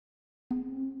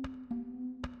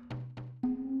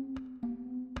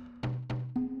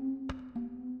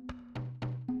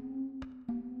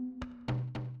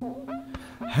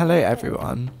Hello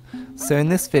everyone. So in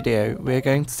this video we are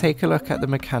going to take a look at the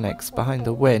mechanics behind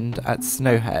the wind at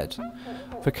Snowhead.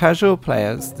 For casual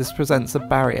players, this presents a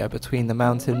barrier between the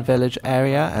mountain village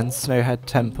area and Snowhead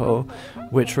Temple,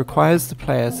 which requires the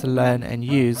player to learn and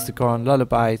use the Goron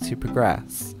Lullaby to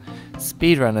progress.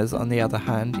 Speedrunners, on the other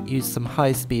hand, use some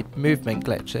high-speed movement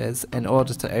glitches in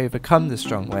order to overcome the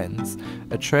strong winds,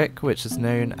 a trick which is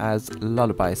known as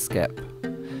Lullaby Skip.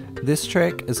 This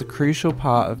trick is a crucial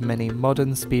part of many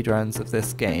modern speedruns of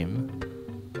this game.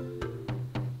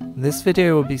 This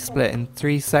video will be split in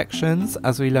 3 sections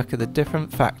as we look at the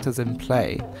different factors in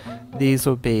play. These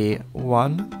will be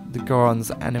 1. The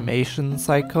Goron's animation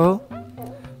cycle,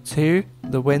 2.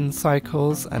 The wind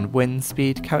cycles and wind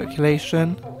speed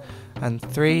calculation, and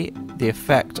 3. The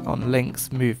effect on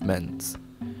Link's movement.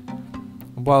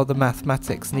 While the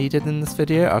mathematics needed in this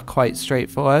video are quite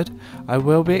straightforward, I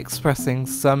will be expressing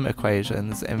some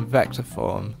equations in vector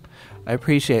form. I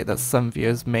appreciate that some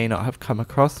viewers may not have come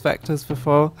across vectors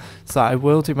before, so I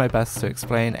will do my best to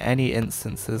explain any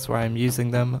instances where I'm using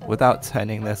them without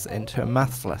turning this into a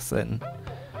maths lesson.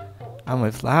 And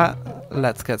with that,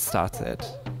 let's get started.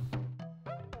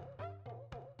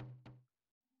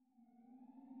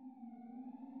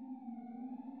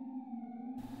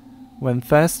 When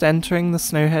first entering the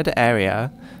Snowhead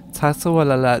area, Tattle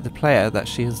will alert the player that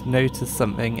she has noticed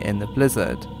something in the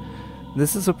blizzard.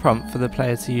 This is a prompt for the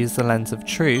player to use the lens of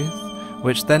truth,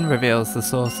 which then reveals the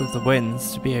source of the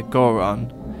winds to be a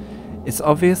Goron. It's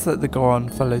obvious that the Goron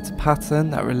followed a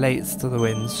pattern that relates to the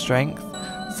wind's strength,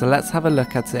 so let's have a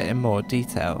look at it in more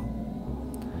detail.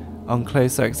 On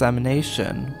closer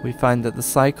examination, we find that the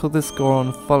cycle this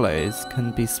Goron follows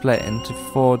can be split into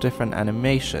 4 different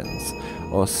animations,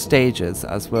 or stages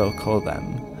as we'll call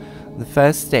them. The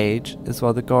first stage is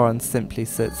while the Goron simply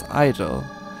sits idle.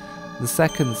 The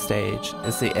second stage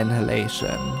is the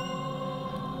inhalation.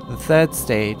 The third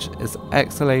stage is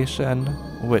exhalation,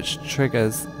 which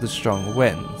triggers the strong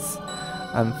winds.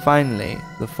 And finally,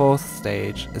 the fourth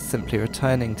stage is simply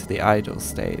returning to the idle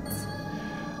state.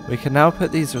 We can now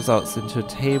put these results into a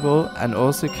table and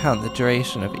also count the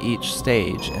duration of each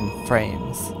stage in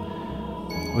frames.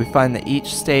 We find that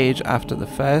each stage after the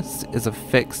first is of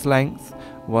fixed length,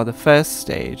 while the first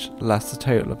stage lasts a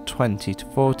total of 20 to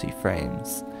 40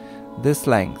 frames. This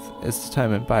length is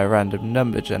determined by a random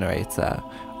number generator,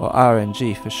 or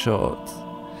RNG for short.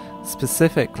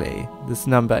 Specifically, this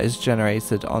number is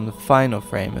generated on the final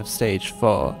frame of stage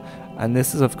 4, and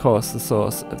this is of course the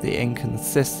source of the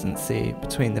inconsistency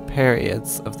between the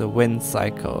periods of the wind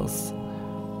cycles.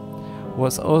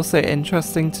 What's also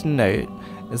interesting to note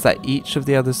is that each of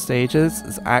the other stages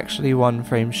is actually 1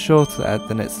 frame shorter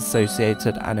than its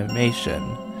associated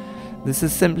animation. This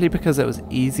is simply because it was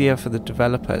easier for the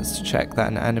developers to check that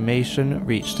an animation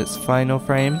reached its final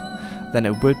frame than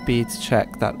it would be to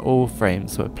check that all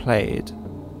frames were played.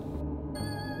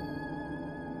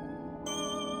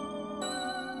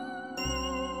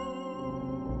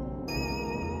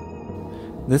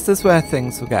 This is where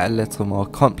things will get a little more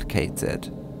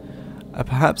complicated. A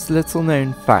perhaps little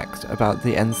known fact about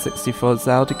the N64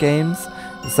 Zelda games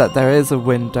is that there is a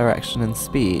wind direction and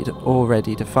speed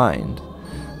already defined.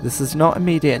 This is not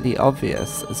immediately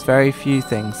obvious, as very few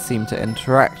things seem to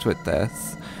interact with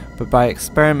this, but by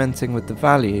experimenting with the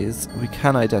values, we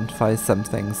can identify some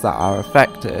things that are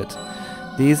affected.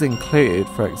 These include,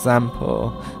 for example,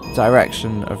 the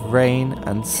direction of rain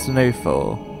and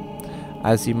snowfall.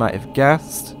 As you might have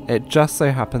guessed, it just so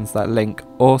happens that Link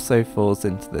also falls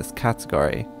into this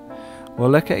category. We'll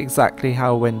look at exactly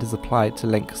how wind is applied to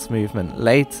Link's movement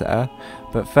later,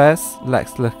 but first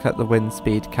let's look at the wind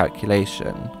speed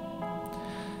calculation.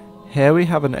 Here we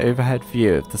have an overhead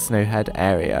view of the Snowhead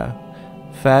area.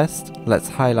 First, let's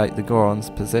highlight the Goron's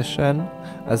position,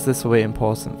 as this will be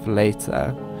important for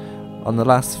later. On the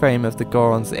last frame of the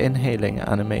Goron's inhaling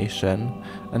animation,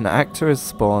 an actor is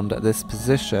spawned at this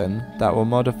position that will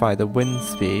modify the wind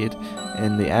speed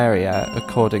in the area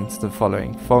according to the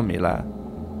following formula.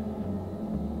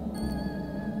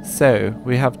 So,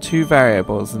 we have 2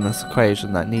 variables in this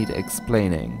equation that need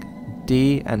explaining,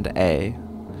 D and A.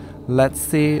 Let's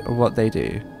see what they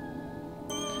do.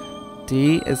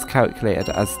 D is calculated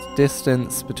as the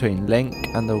distance between Link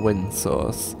and the wind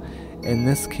source. In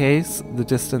this case, the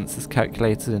distance is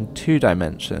calculated in 2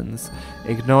 dimensions,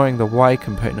 ignoring the y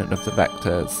component of the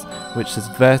vectors, which is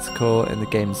vertical in the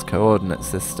game's coordinate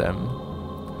system.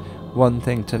 One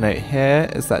thing to note here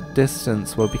is that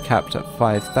distance will be capped at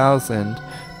 5,000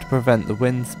 to prevent the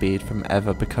wind speed from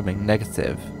ever becoming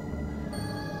negative.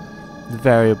 The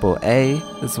variable A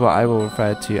is what I will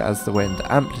refer to as the wind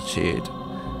amplitude.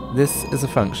 This is a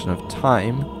function of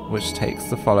time, which takes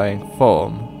the following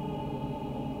form.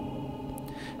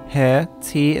 Here,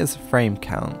 t is a frame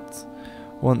count.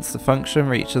 Once the function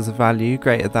reaches a value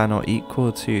greater than or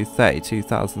equal to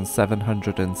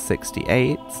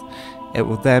 32,768, it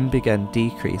will then begin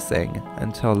decreasing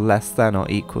until less than or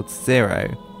equal to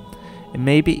 0. It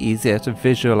may be easier to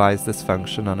visualize this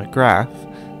function on a graph,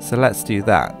 so let's do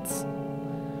that.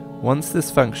 Once this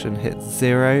function hits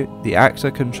 0, the actor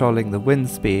controlling the wind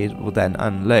speed will then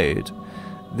unload.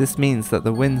 This means that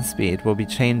the wind speed will be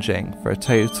changing for a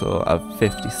total of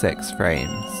 56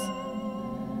 frames.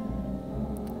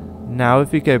 Now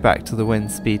if we go back to the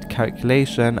wind speed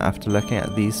calculation after looking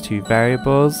at these two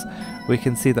variables, we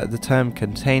can see that the term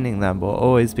containing them will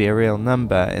always be a real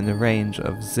number in the range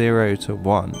of 0 to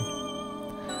 1.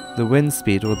 The wind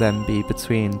speed will then be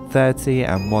between 30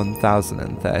 and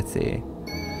 1030.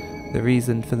 The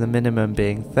reason for the minimum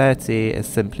being 30 is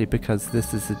simply because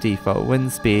this is the default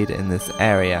wind speed in this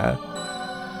area.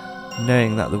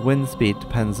 Knowing that the wind speed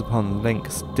depends upon the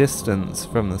link's distance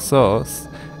from the source,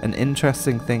 an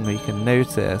interesting thing we can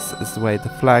notice is the way the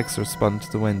flags respond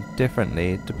to the wind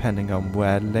differently depending on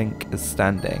where Link is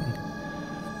standing.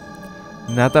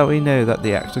 Now that we know that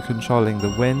the actor controlling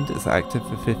the wind is active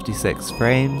for 56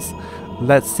 frames,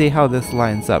 let's see how this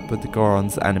lines up with the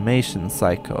Goron's animation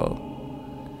cycle.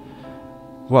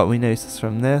 What we notice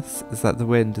from this is that the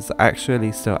wind is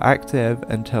actually still active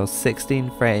until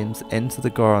 16 frames into the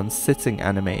Goron's sitting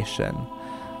animation.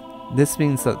 This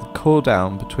means that the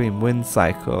cooldown between wind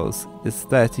cycles is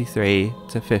 33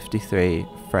 to 53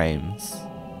 frames.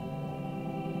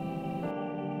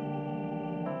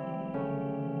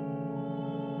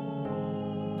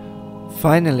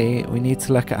 Finally, we need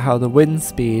to look at how the wind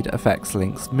speed affects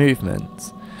Link's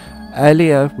movement.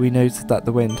 Earlier, we noted that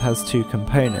the wind has two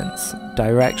components,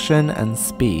 direction and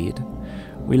speed.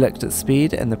 We looked at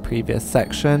speed in the previous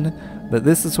section, but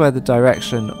this is where the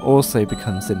direction also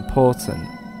becomes important.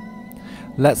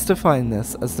 Let's define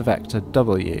this as the vector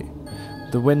w.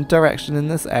 The wind direction in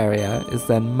this area is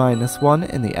then -1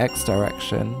 in the x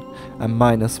direction and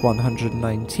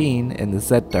 -119 in the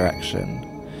z direction.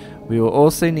 We will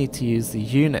also need to use the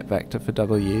unit vector for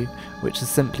w, which is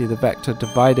simply the vector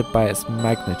divided by its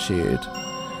magnitude.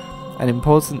 An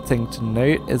important thing to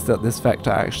note is that this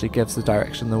vector actually gives the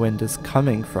direction the wind is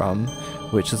coming from,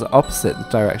 which is opposite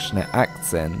the direction it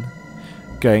acts in.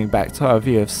 Going back to our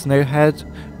view of Snowhead,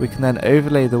 we can then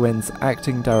overlay the wind's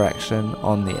acting direction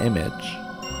on the image.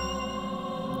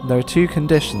 There are two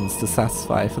conditions to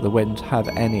satisfy for the wind to have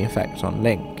any effect on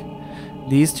Link.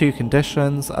 These two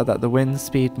conditions are that the wind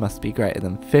speed must be greater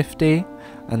than 50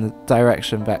 and the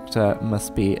direction vector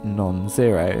must be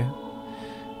non-zero.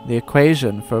 The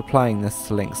equation for applying this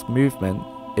to Link's movement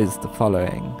is the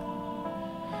following,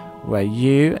 where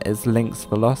u is Link's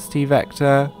velocity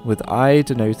vector, with I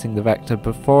denoting the vector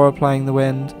before applying the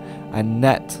wind, and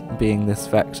net being this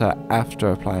vector after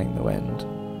applying the wind.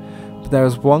 But there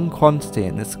is one quantity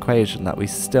in this equation that we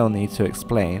still need to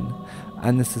explain,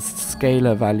 and this is the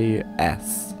scalar value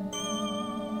s.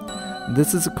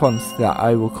 This is a quantity that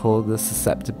I will call the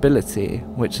susceptibility,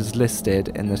 which is listed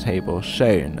in the table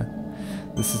shown.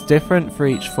 This is different for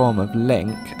each form of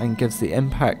Link and gives the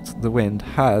impact the wind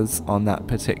has on that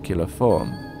particular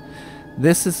form.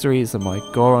 This is the reason why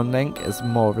Goron Link is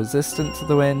more resistant to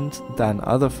the wind than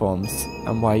other forms,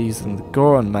 and why using the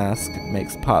Goron mask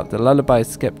makes part of the lullaby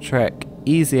skip trick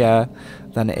easier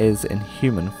than it is in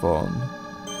human form.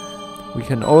 We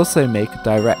can also make a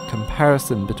direct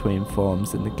comparison between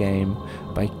forms in the game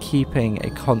by keeping a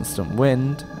constant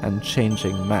wind and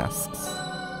changing masks.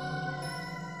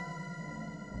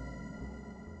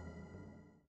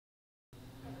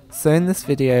 So in this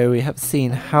video we have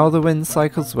seen how the wind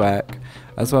cycles work,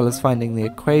 as well as finding the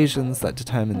equations that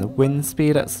determine the wind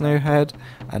speed at Snowhead,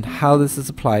 and how this is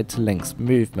applied to Link's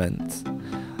movement.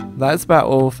 That is about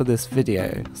all for this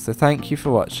video, so thank you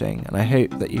for watching and I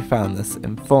hope that you found this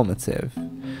informative.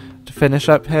 To finish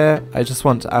up here, I just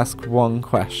want to ask one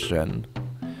question.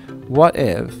 What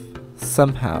if,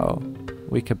 somehow,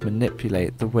 we could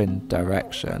manipulate the wind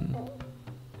direction?